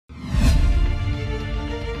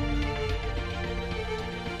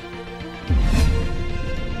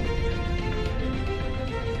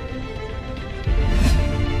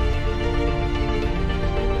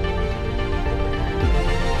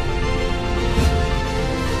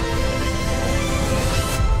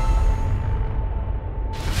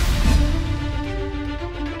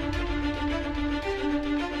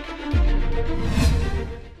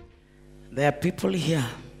are people here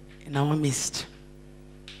in our midst.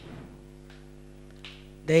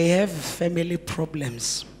 They have family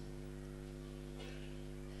problems.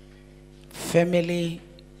 Family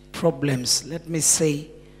problems. Let me say,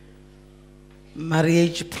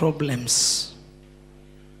 marriage problems.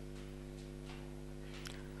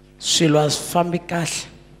 Shilwa's family.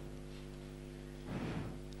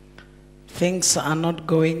 Things are not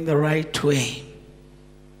going the right way.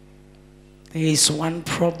 There is one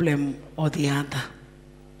problem or the other.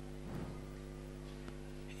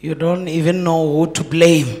 You don't even know who to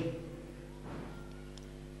blame.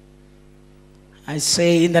 I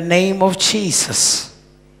say in the name of Jesus,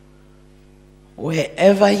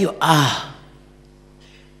 wherever you are,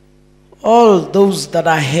 all those that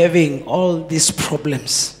are having all these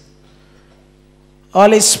problems,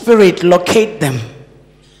 Holy Spirit, locate them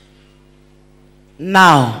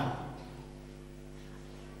now.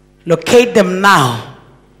 Locate them now.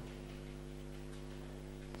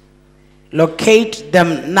 Locate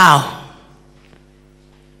them now.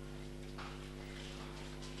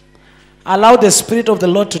 Allow the Spirit of the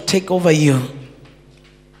Lord to take over you.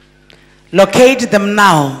 Locate them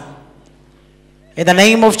now. In the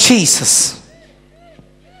name of Jesus.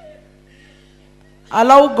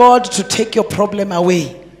 Allow God to take your problem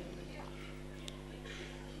away.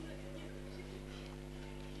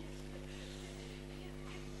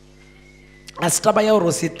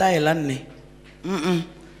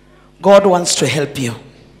 God wants to help you.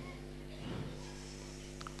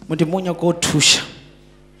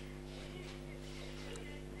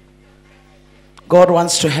 God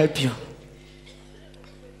wants to help you.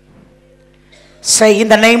 Say in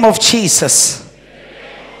the name of Jesus.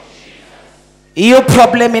 Your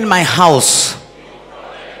problem in my house,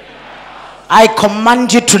 I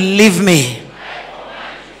command you to leave me.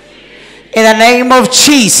 In the name of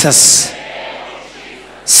Jesus.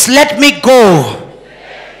 Let me go.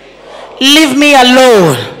 Leave me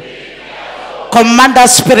alone. Command that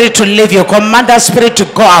spirit to leave you. Command that spirit to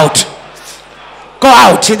go out. Go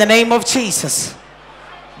out in the name of Jesus.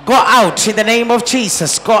 Go out in the name of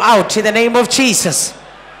Jesus. Go out in the name of Jesus.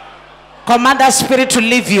 Command that spirit to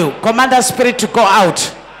leave you. Command that spirit to go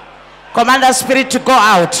out. Command that spirit to go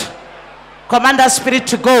out. Command that spirit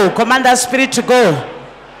to go. Command that spirit to go.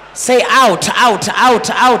 Say out, out, out,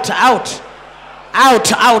 out, out.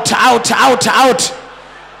 Out, out, out, out, out.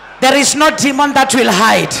 There is no demon that will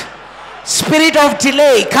hide. Spirit of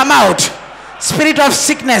delay, come out. Spirit of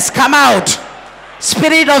sickness, come out.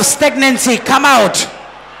 Spirit of stagnancy, come out.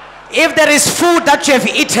 If there is food that you have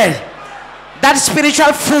eaten, that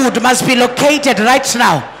spiritual food must be located right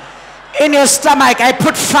now. In your stomach, I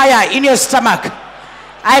put fire in your stomach.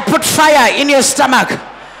 I put fire in your stomach.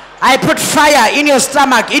 I put fire in your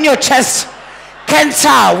stomach, in your chest.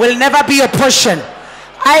 Cancer will never be your portion.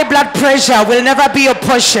 High blood pressure will never be your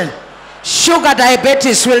portion. Sugar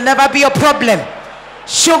diabetes will never be a problem.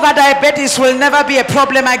 Sugar diabetes will never be a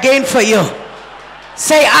problem again for you.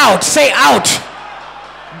 Say out, say out.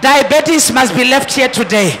 Diabetes must be left here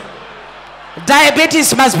today.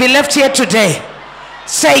 Diabetes must be left here today.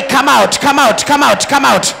 Say come out, come out, come out, come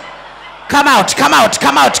out. Come out, come out,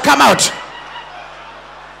 come out, come out.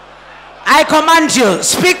 I command you,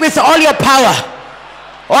 speak with all your power.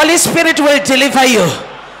 Holy Spirit will deliver you.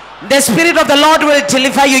 The Spirit of the Lord will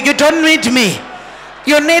deliver you. You don't need me.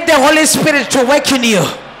 You need the Holy Spirit to work in you.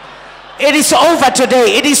 It is over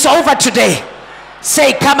today. It is over today.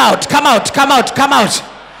 Say come out, come out, come out, come out.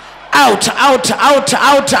 Out, out, out,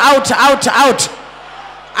 out, out, out, out.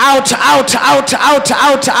 Out, out, out, out,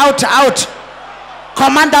 out, out, out.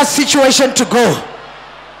 Command that situation to go.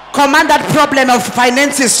 Command that problem of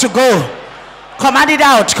finances to go. Command it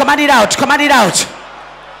out, command it out, command it out.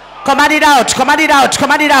 Command it out, command it out,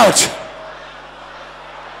 command it out.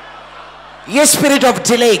 Your spirit of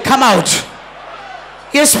delay, come out.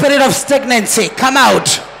 Your spirit of stagnancy, come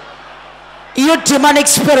out. Your demonic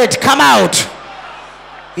spirit, come out.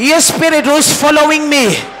 Your spirit who is following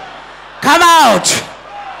me, come out.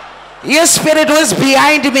 Your spirit who is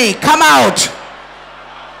behind me, come out.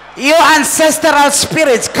 Your ancestral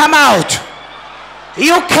spirits, come out.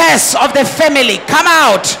 You curse of the family, come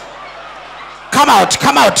out. Come out,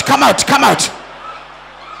 come out, come out, come out.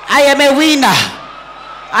 I am a winner.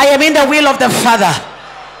 I am in the will of the Father.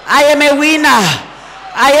 I am a winner.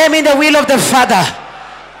 I am in the will of the Father.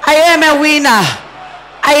 I am a winner.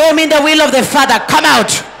 I am in the will of the Father. Come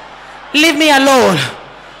out. Leave me alone.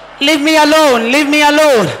 Leave me alone. Leave me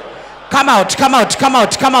alone. Come out, come out, come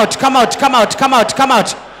out, come out, come out, come out, come out, come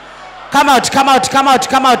out. Come out, come out, come out,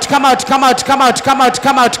 come out, come out, come out, come out, come out,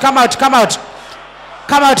 come out, come out, come out.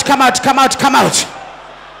 Come out, come out, come out, come out.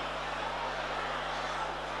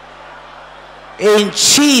 In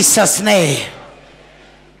Jesus' name.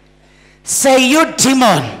 Say, you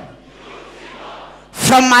demon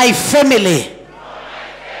from my family,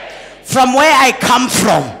 from where I come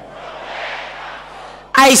from,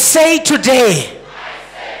 I say today,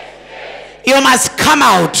 you must come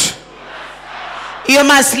out. You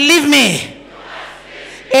must leave me.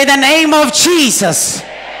 In the name of Jesus.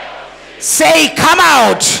 Say, come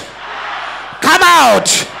out. Come out.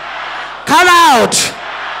 Come out.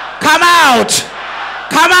 Come out.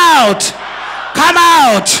 Come out. Come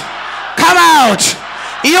out. Come out.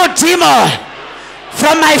 You demon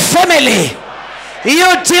from my family. You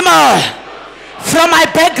demon from my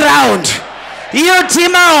background. You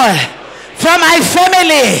demon from my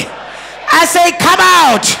family. I say, come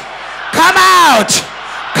out. Come out.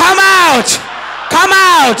 Come out. Come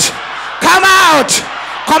out. Come out.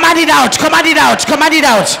 Command it out. Command it out. Command it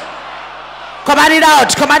out. Command it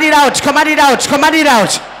out. Command it out. Command it out. Command it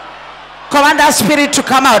out. Command that spirit to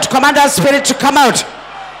come out. Command that spirit to come out.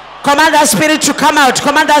 Command that spirit to come out.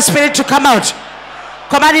 Command that spirit to come out.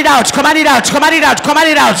 Command it out. Command it out. Command it out. Command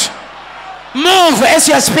it out. Move as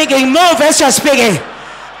you are speaking. Move as you are speaking.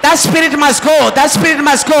 That spirit must go. That spirit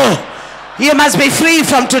must go. You must be free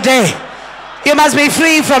from today. You must be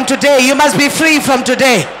free from today. You must be free from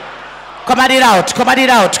today. Command it out. Command it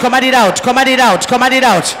out. Command it out. Command it out. Command it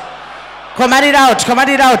out. Command it out. Command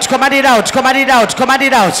it out. Command it out. Command it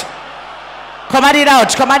out. Command it out. Command it out.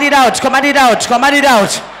 Command it out. Command it out. Command it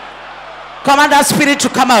out. Command that spirit to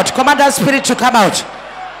come out. Command that spirit to come out.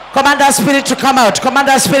 Command that spirit to come out. Command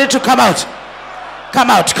that spirit to come out. Come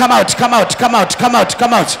out. Come out. Come out. Come out. Come out.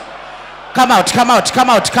 Come out. Come out. Come out. Come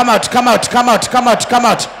out. Come out. Come out. Come out. Come out. Come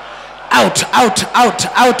out. Out. Out. Out.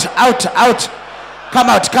 Out. Out. Out. Come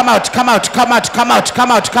out. Come out. Come out. Come out. Come out. Come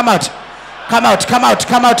out. Come out. Come out. Come out.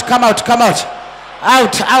 Come out. Come out. Come out.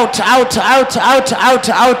 Out. Out. Out. Out. Out. Out.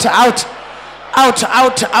 Out. Out. Out,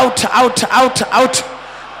 out, out, out, out, out.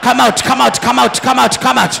 Come out, come out, come out, come out,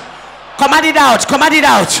 come out. Command it out, command it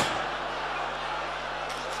out.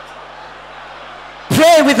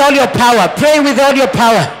 Pray with all your power, pray with all your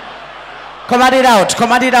power. Command it out,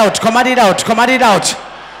 command it out, command it out, command it out.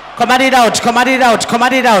 Command it out, command it out,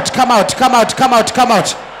 command it out. Come out, come out, come out, come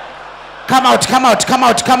out. Come out, come out, come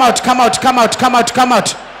out, come out, come out, come out, come out, come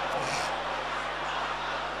out.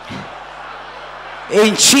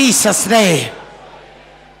 In Jesus' name.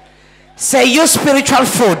 Say, you spiritual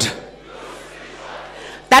food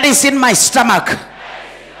that is in my stomach,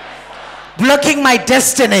 blocking my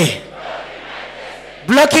destiny,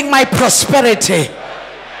 blocking my prosperity.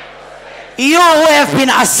 You who have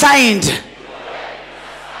been assigned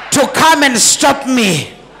to come and stop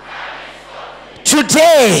me,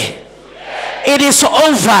 today it is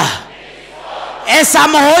over. As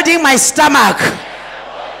I'm holding my stomach,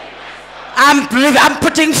 I'm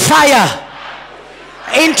putting fire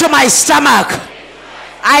into my stomach.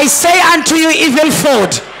 I say unto you, evil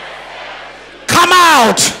food, come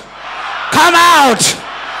out, come out,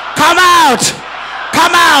 come out,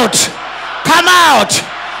 come out, come out.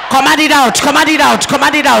 Command it out, command it out,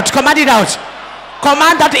 command it out, command it out.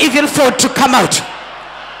 Command that evil food to come out.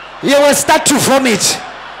 You will start to vomit.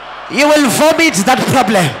 You will vomit that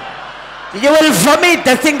problem. You will vomit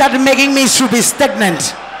the thing that is making me to be stagnant.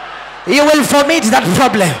 You will vomit that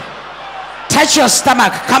problem. Touch your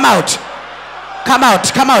stomach. Come out. Come out.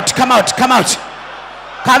 Come out. Come out. Come out.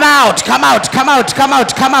 Come out. Come out. Come out. Come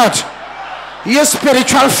out. Come out. You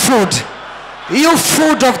spiritual food. You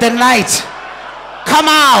food of the night. Come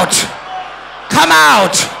out. Come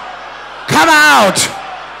out. Come out.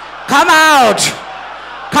 Come out.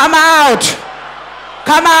 Come out.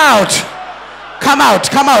 Come out. Come out.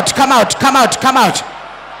 Come out. Come out. Come out. Come out.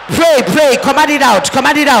 Pray. Pray. Command it out.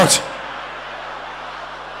 Command it out.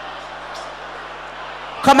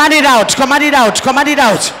 Command it out, command it out, command it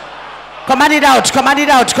out. Command it out, command it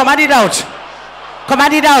out, command it out.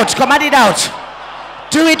 Command it out, command it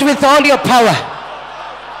out. Do it with all your power.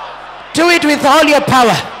 Do it with all your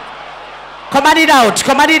power. Command it out,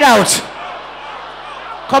 command it out.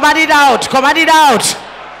 Command it out, command it out.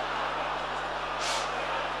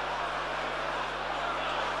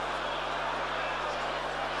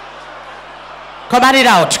 Command it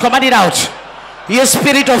out, command it out. You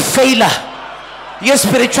spirit of failure. Your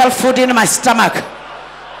spiritual food in my stomach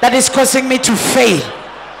that is causing me to fail,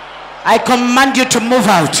 I command you to move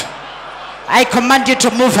out. I command you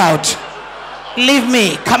to move out. Leave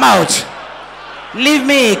me, come out. Leave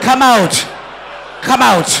me, come out. Come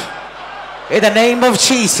out. In the name of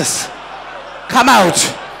Jesus. Come out.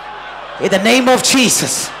 In the name of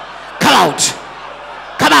Jesus. Come out.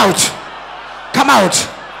 Come out. Come out.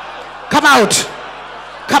 Come out.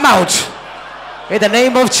 Come out. In the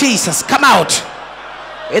name of Jesus. Come out.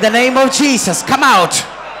 In the name of Jesus, come out.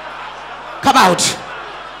 Come out.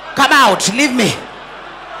 Come out. Leave me.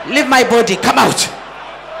 Leave my body. Come out.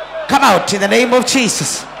 Come out in the name of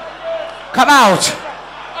Jesus. Come out.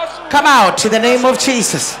 Come out in the name of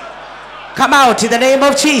Jesus. Come out in the name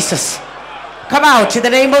of Jesus. Come out in the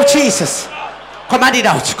name of Jesus. Command it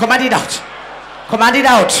out. Command it out. Command it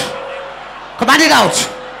out. Command it out.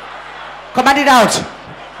 Command it out.